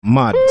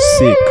Mad,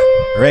 sick,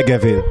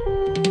 Reggaeville.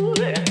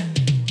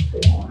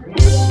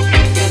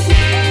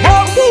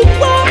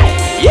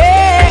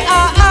 Yeah,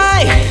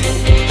 I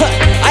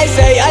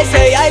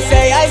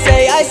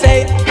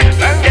say.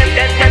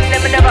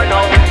 Them never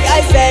know. I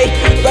say,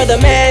 brother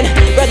man.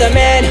 Them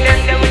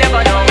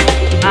never know.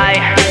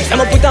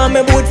 I'ma put on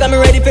my boots and me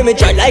ready for me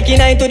chat. Like in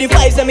 9 to the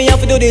 5, so me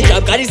have to do the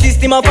job. Cause the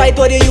system a fight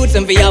for the youths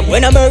and fi have.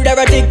 When a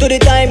murderer take to the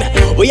time,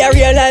 we a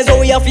realize how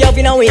we have fi have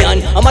in our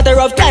hand. A matter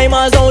of time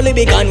has only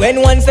begun.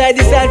 When one side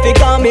decide fi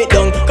calm it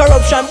down,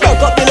 corruption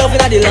broke up the love in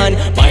the land.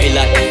 My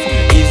life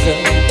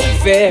isn't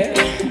fair.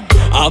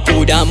 I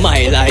could have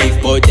my life,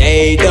 but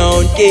they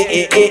don't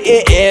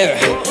care.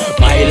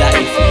 My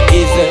life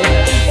isn't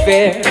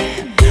fair.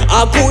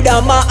 I could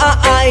have my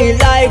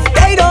life.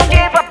 They don't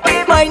give a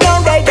I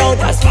know they don't.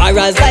 As far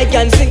as I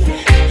can see,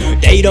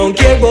 they don't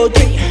care about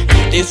me.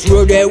 This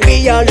road that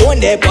we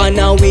alone, they pan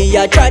now we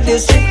are try the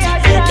street.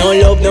 No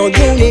love, no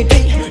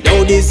unity,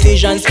 no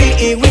decisions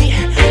we.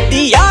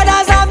 The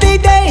others of the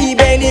day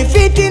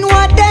benefiting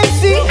what them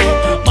see.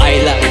 My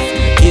life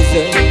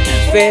isn't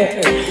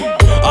fair.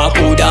 I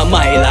could have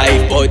my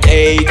life, but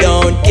they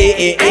don't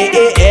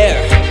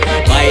care.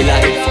 My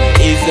life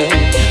isn't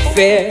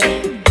fair.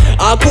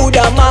 I could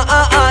have my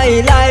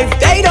life.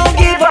 They don't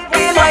give a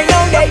I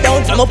know they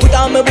don't. I'ma put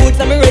on my boots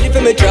and me ready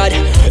for me trod.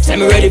 Say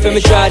me ready for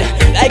me trod.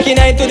 Like in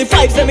 9 to the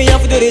 5, say me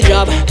have to do the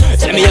job.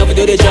 Say me have to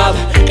do the job.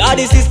 Cause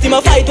the system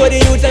a fight what the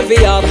youths and fi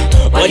have.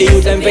 What the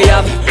youths and fi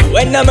have.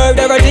 When the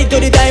murderer take to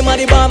the time of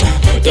the bomb.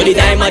 To the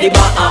time of the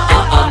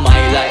bomb. My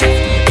life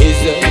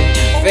isn't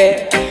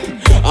fair.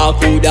 I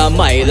could have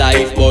my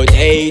life, but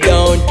they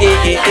don't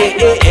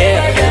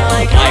care.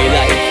 My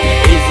life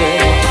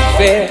isn't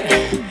fair.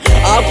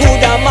 I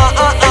could have my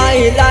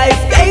life.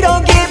 They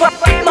don't give up.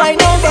 I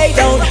know they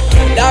don't.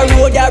 The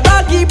road are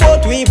rocky,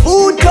 but we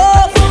boot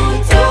up.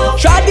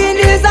 Treading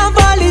hills and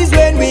valleys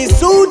when we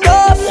suit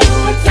up.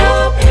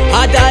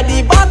 After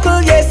the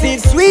buckle, yes,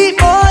 it's sweet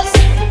us.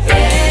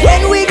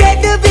 When we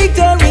get the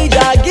victory,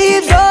 Jah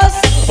gives us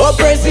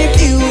oppressive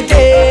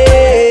duty.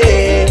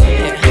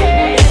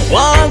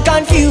 One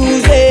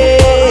confusing.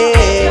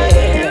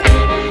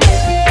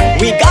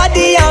 We got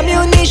the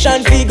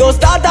ammunition, we go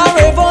start a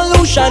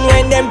revolution.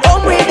 When them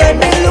come with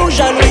them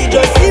illusion, we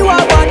just see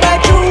what one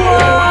that you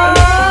want.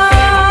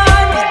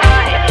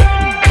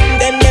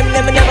 Them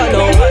never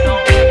know.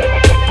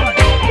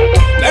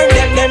 Burn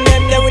them we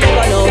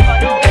never know.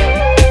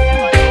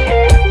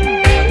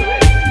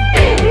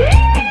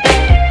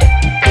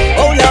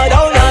 Oh Lord.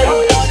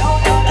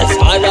 As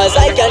far as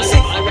I can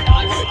see,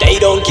 they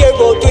don't care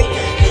about me.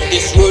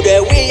 This road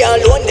that we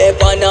alone, they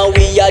pan now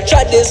we are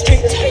tread the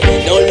street.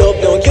 No love,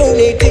 no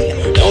unity,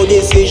 no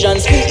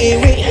decisions we.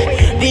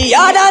 The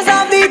others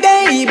of the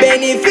day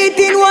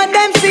benefiting what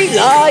them see.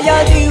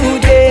 Loyal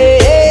duty,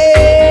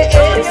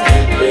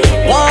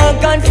 one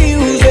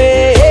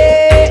confusing.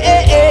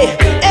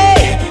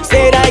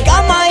 Said I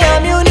got my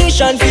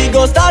ammunition, we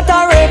go start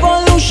a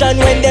revolution.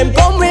 When them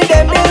come with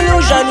them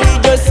illusion, we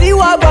just see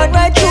what one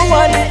right through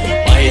one.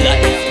 My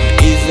life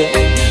isn't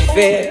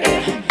fair.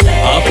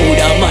 I could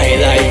have my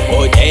life,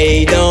 but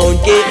they don't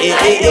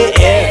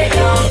care.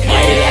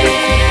 My life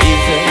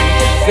isn't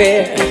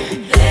fair.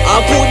 I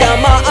could have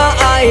my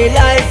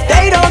life.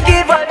 They don't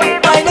give a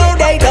I know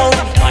they don't.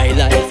 My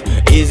life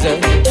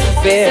isn't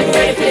fair. I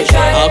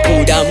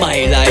could have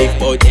my life,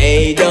 but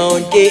they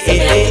don't care.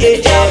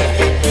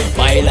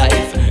 My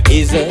life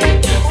isn't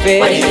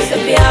fair. I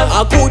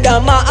could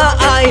have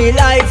my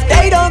life.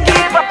 They don't